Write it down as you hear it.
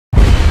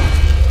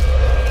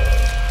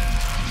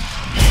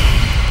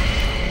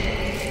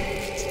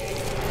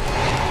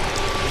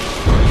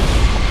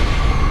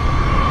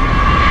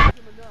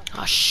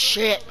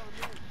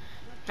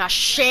Ah,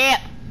 shit.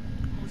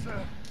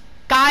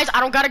 Guys,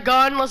 I don't got a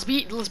gun. Let's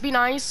be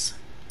nice.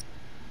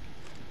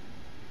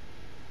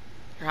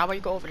 Here, how about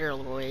you go over there a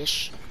little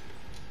ish?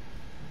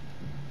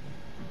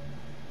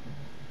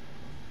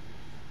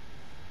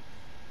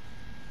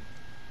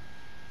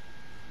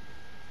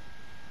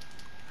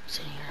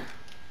 Sit here.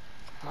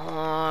 Come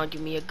on, give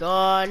me a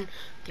gun.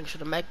 Thanks for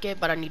the med kit,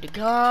 but I need a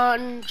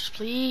gun. Just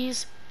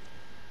please.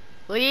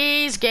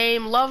 Please,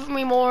 game, love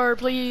me more,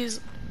 please.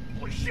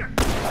 Holy shit!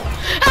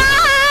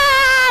 Ah!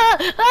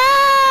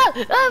 Ah!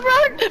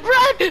 Run!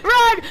 Run!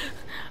 Run!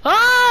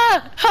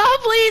 Ah! Ah,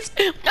 please!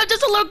 I'm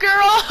just a little girl!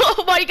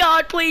 Oh my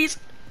god, please!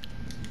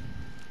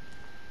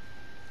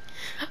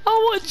 I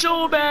want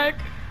Joel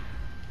back.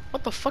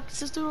 What the fuck is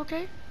this dude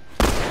okay?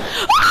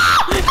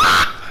 Ah!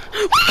 Ah!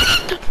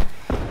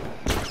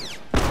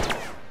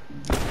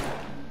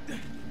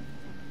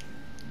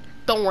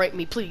 Don't rape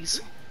me, please.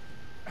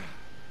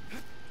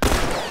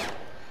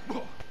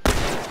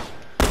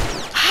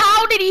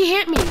 How did he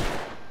hit me?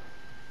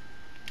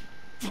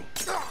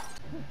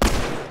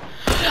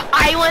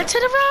 I went to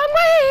the wrong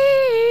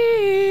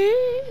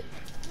way.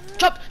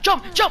 Jump,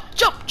 jump, jump,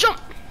 jump, jump.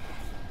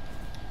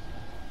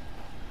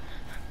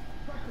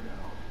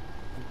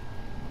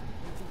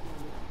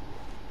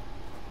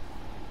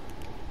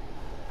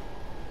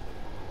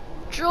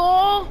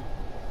 Joel?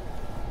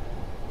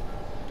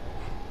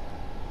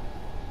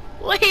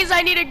 Please,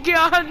 I need a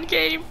gun,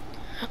 game.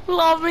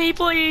 Love me,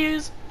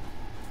 please.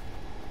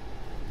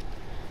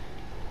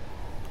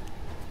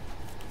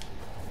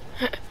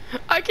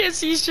 I can't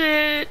see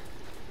shit.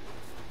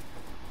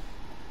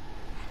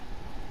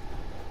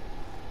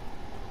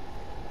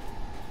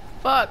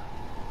 Fuck.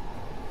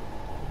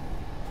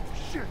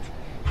 Shit!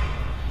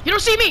 You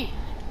don't see me.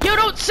 You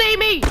don't see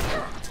me.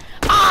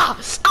 Ah,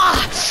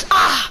 ah,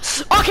 ah.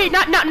 Okay,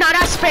 not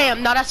that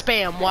spam. Not that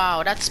spam.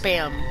 Wow, that's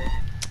spam.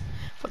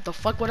 What the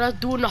fuck? What I was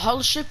doing the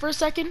hull shit for a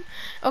second?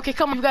 Okay,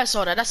 come on, you guys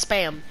saw that. That's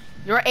spam.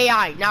 You're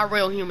AI, not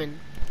real human.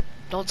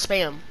 Don't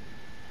spam.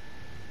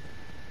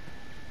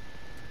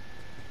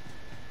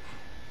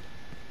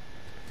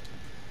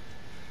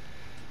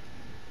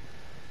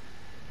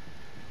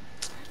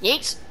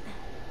 Yeets.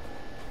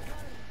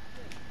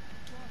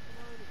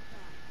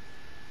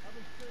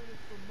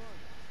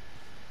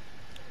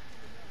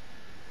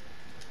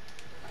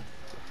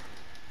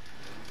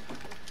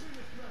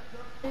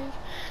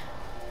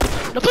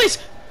 No, please!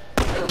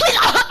 Please!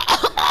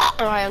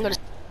 Alright, I'm gonna...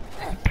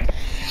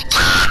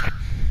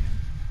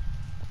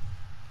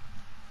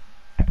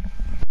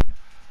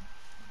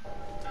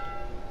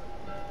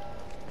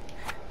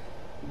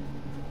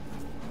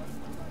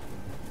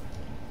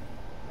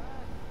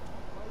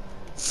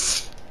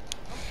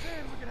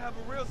 Have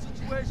a real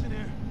situation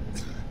here.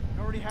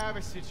 We already have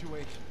a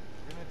situation.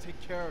 We're gonna take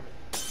care of it.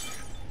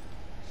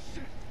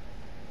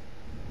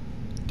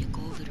 Get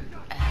over there, you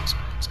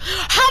assholes.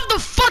 How the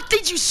fuck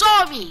did you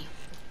saw me?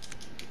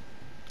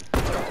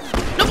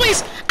 No,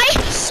 please! I...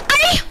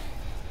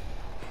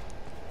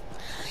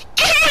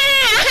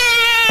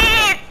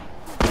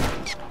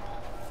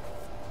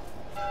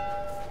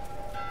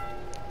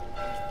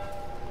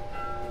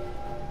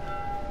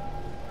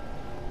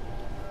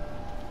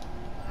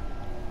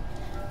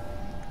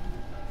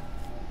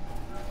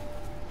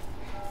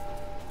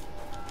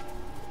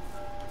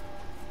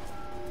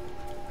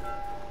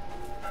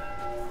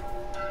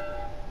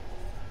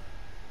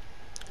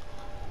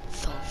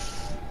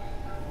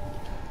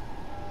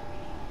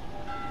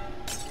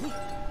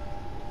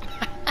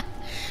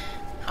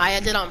 I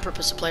did on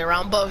purpose to play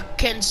around, but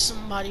can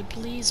somebody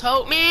please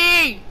help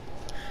me? You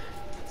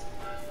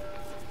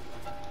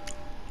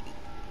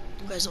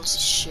guys don't see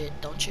shit,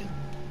 don't you?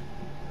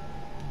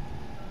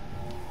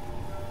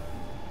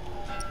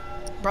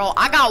 Bro,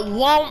 I got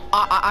one.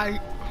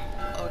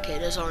 Okay,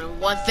 there's only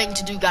one thing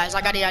to do, guys.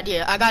 I got an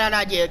idea. I got an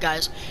idea,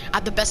 guys. I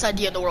have the best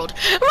idea in the world.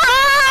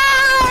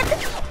 Run! There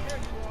you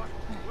are.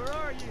 Where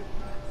are you?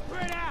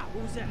 Spread out.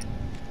 What was that?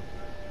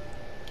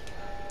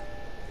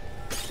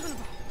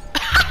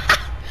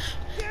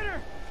 Get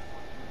her!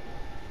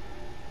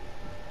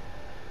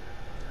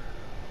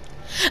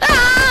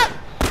 Ah!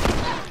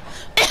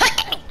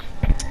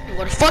 You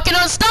wanna fucking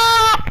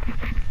unstop?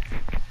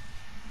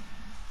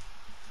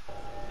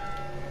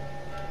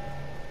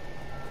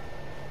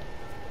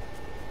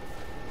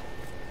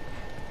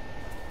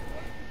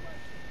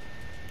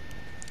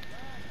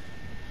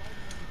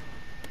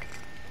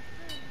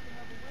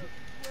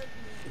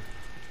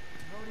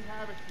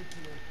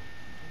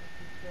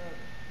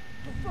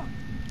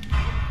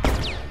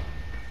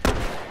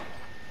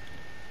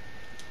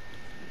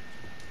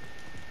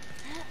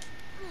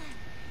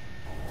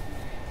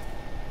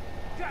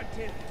 God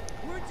damn it.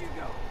 Where'd you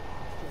go?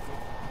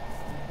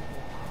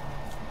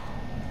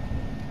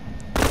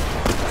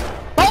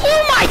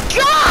 Oh my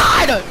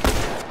god!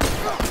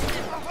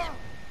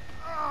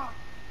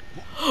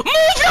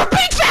 Move your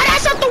big fat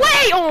ass out the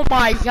way! Oh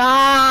my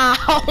god!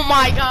 Oh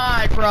my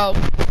god, bro.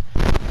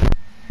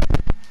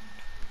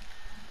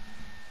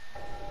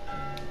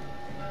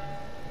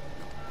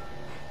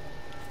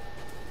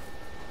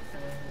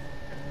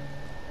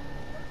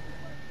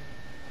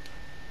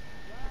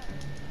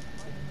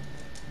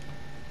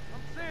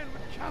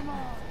 Come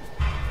on.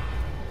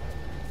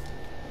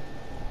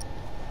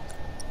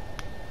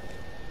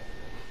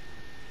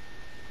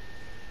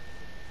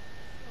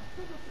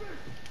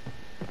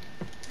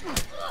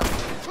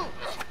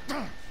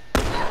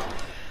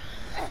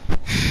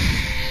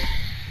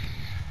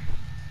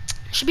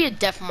 Should be a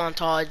death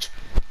montage.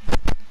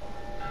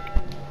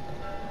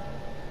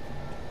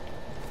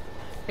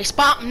 They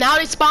spawn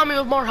me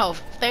with more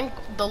health. Thank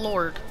the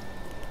Lord.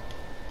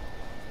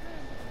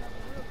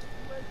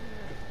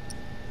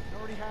 We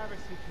already have a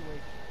situation.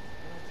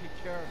 We're gonna take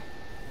care of it.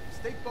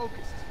 Stay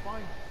focused. It's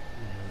fine. Who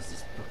the hell is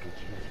this fucking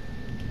kid?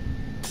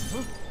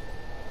 Huh?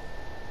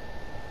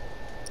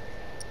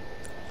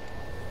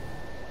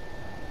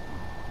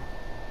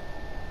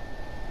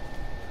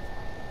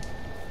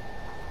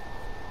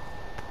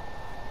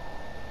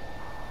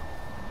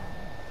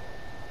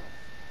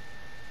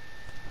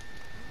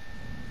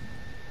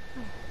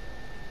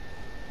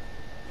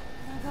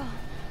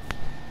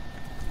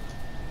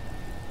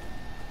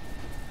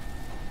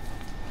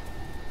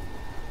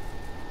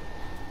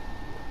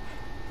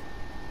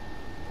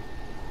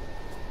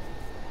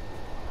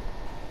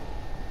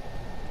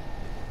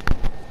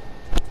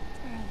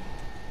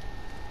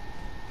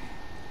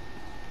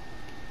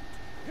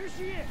 Here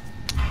she is.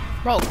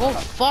 Bro, go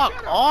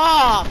fuck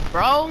off,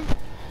 bro.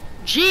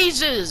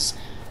 Jesus.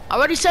 I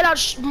already said out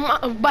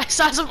my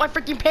size of my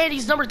freaking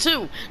panties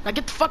 #2. Now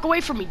get the fuck away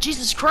from me.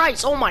 Jesus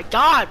Christ. Oh my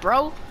God,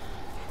 bro.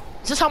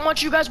 Is this how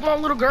much you guys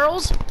want little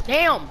girls?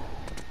 Damn.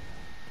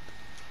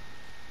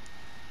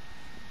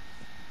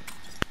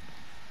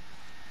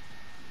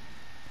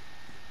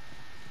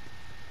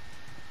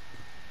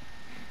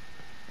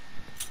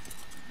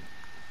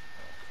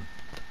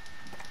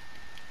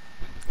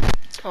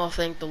 Oh,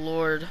 thank the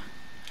Lord.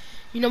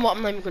 You know what?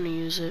 I'm not even gonna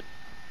use it.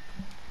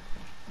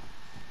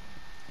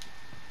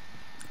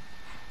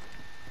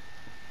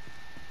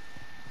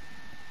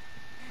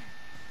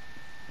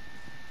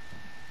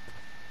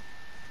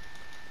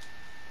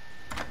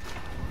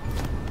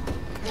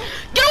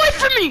 Get away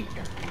from me!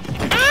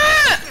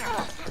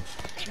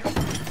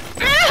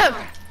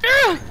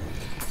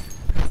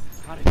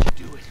 How did you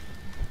do it?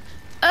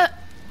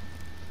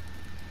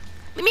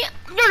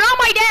 You're not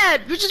my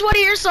dad! You just want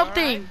to hear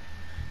something.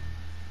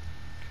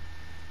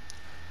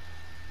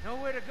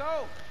 Nowhere to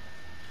go.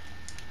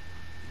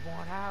 You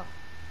want out?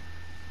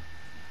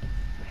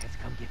 Let's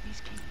come get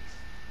these keys.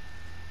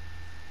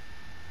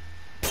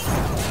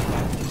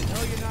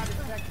 No, you're not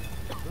infected.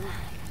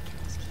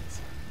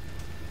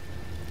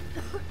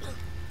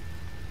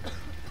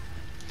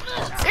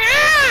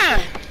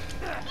 Ah!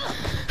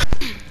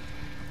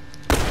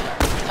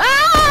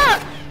 Ah!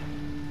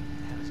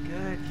 That was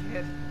good,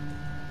 kid.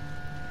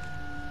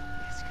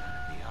 It's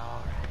gonna be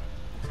alright.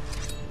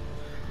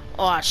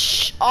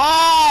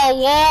 Oh,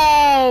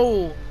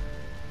 whoa!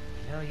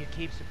 You know, you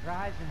keep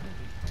surprising me.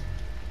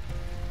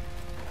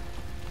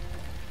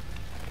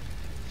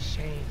 It's a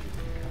shame you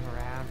wouldn't come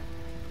around.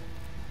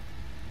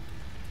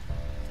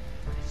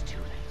 But it's too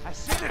late. I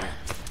see it.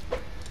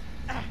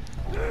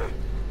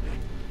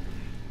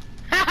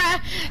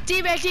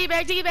 Teabag,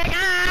 teabag, teabag. I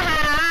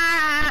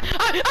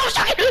was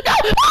joking. No.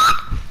 Ah!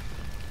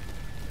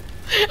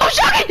 I was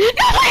joking.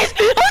 No, please.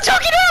 I was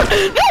joking.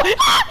 No.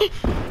 Ah!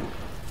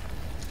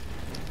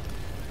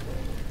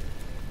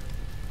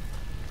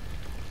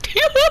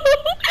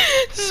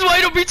 This is why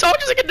I don't be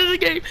talking to the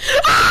game.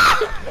 Ah!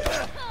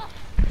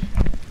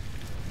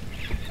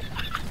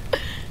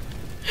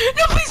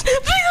 No, please,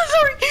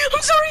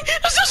 I'm sorry.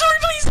 I'm so sorry,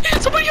 please.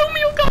 Somebody help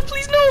me, oh God,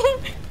 please, no.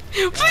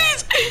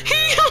 Please.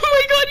 Oh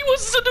my God, he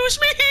wants to seduce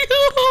me.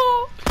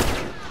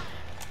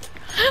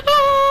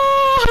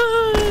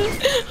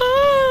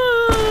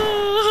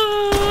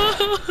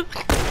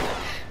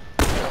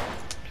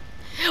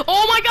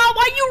 Oh my God,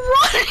 why are you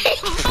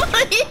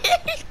running?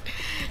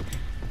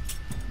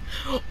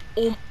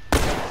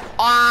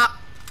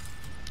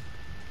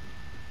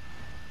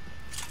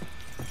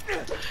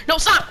 No,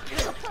 stop.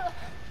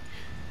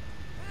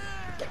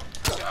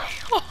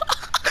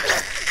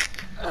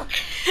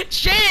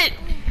 Shit!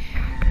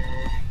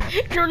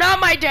 You're not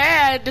my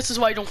dad! This is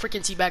why you don't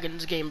freaking teabag in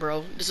this game,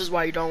 bro. This is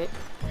why you don't.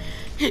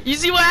 You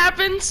see what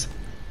happens?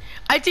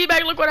 I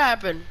teabag, look what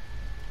happened.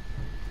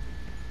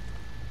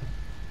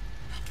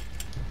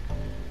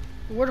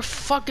 Where the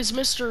fuck is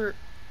Mr.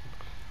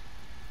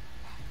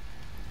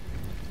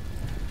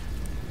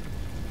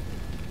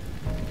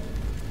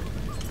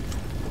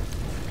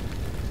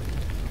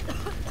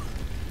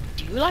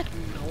 Do you like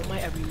know my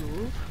every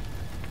move?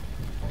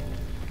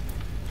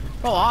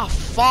 Oh,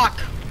 fuck.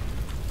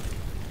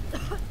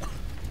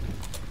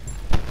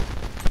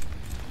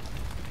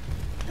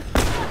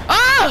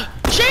 Ah!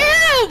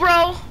 Chill,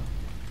 bro!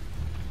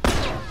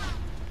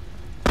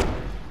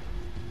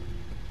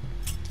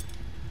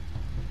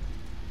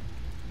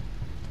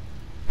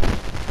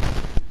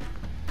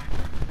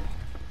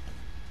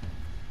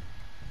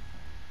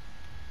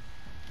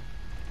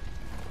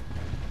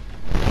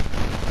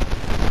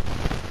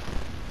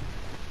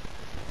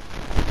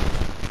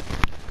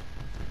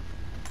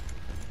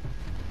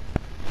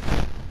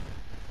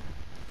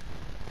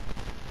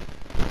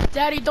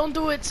 Daddy, don't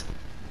do it.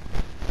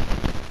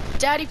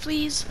 Daddy,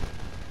 please.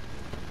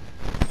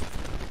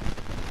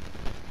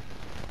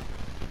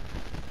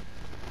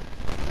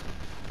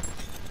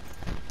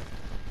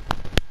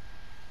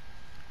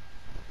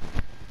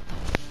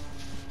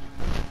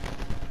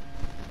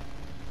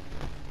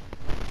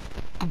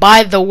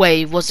 By the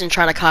way, wasn't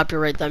trying to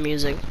copyright that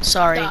music.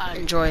 Sorry.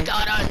 Enjoy.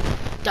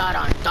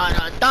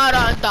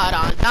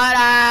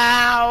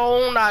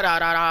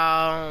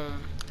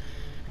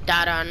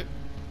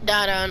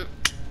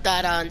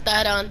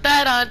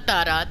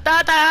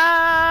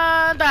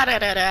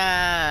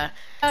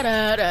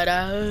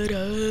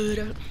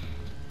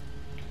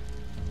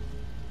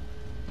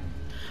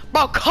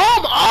 Bro,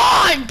 come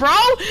on, bro!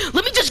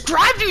 Let me just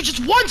drive you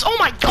just once. Oh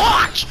my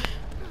gosh!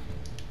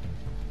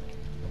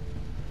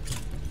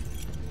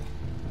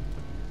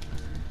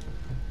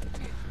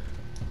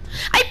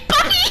 Hey,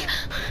 puppy!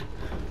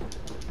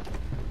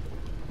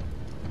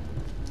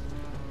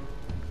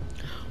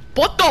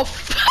 What the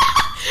f?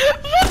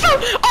 What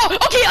the? Oh,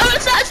 okay.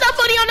 It's not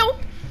funny. I know.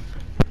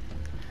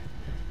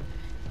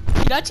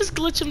 Did I just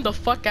glitch him the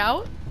fuck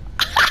out?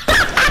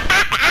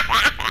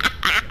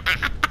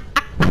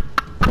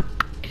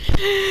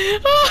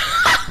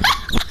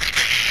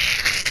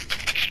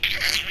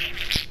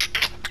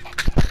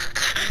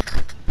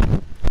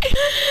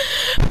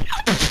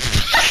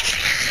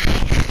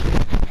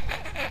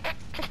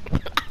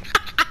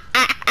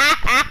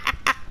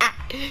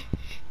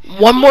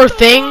 One more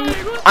thing,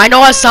 I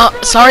know I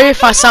sound sorry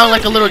if I sound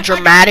like a little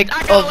dramatic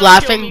of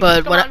laughing,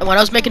 but when I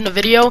was making the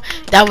video,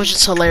 that was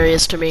just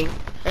hilarious to me.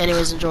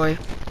 Anyways, enjoy.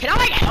 Can I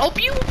like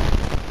help you?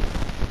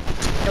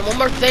 And one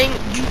more thing,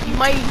 you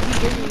might be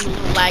hearing a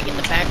little lag in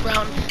the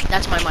background.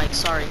 That's my mic,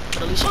 sorry,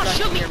 but at least you guys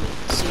can hear me.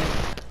 See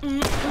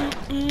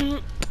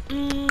you.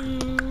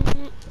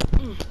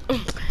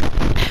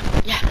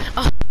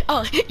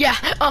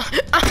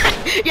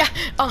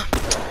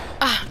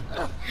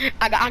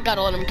 I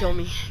gotta let him kill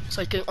me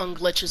so he can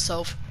unglitch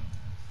himself.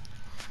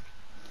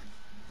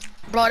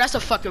 Bro, that's a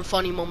fucking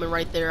funny moment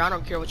right there. I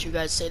don't care what you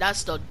guys say.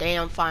 That's the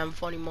damn fine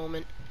funny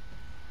moment.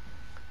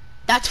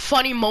 That's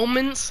funny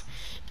moments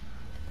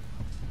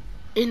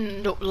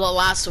in The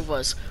Last of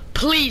Us.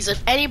 Please,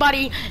 if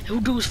anybody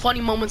who does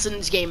funny moments in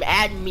this game,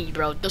 add me,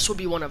 bro. This will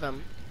be one of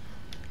them.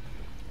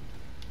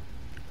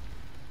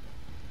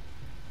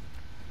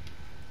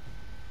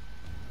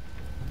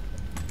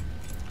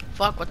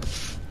 Fuck, what the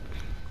f—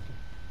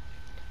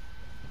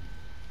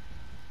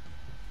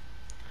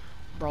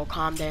 Bro,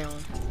 calm down.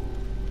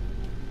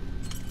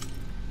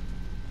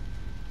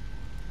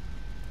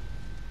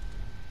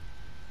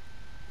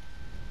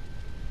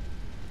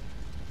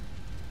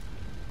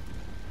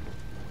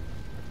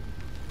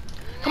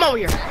 Come over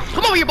here.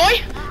 Come over here,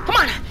 boy. Come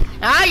on.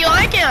 Ah, you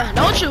like it,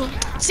 don't you?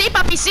 See,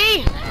 puppy,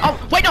 see? Oh,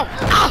 wait, no.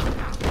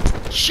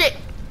 Ah! Shit.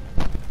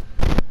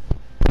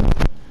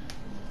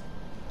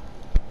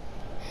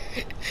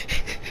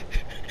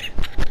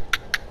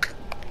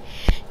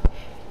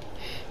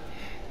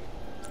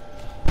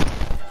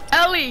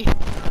 Ellie!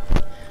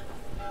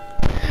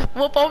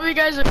 Well, hope you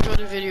guys enjoyed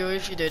the video.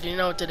 If you did, you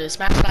know what to do.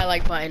 Smash that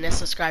like button and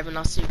subscribe, and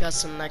I'll see you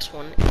guys in the next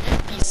one.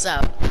 Peace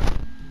out.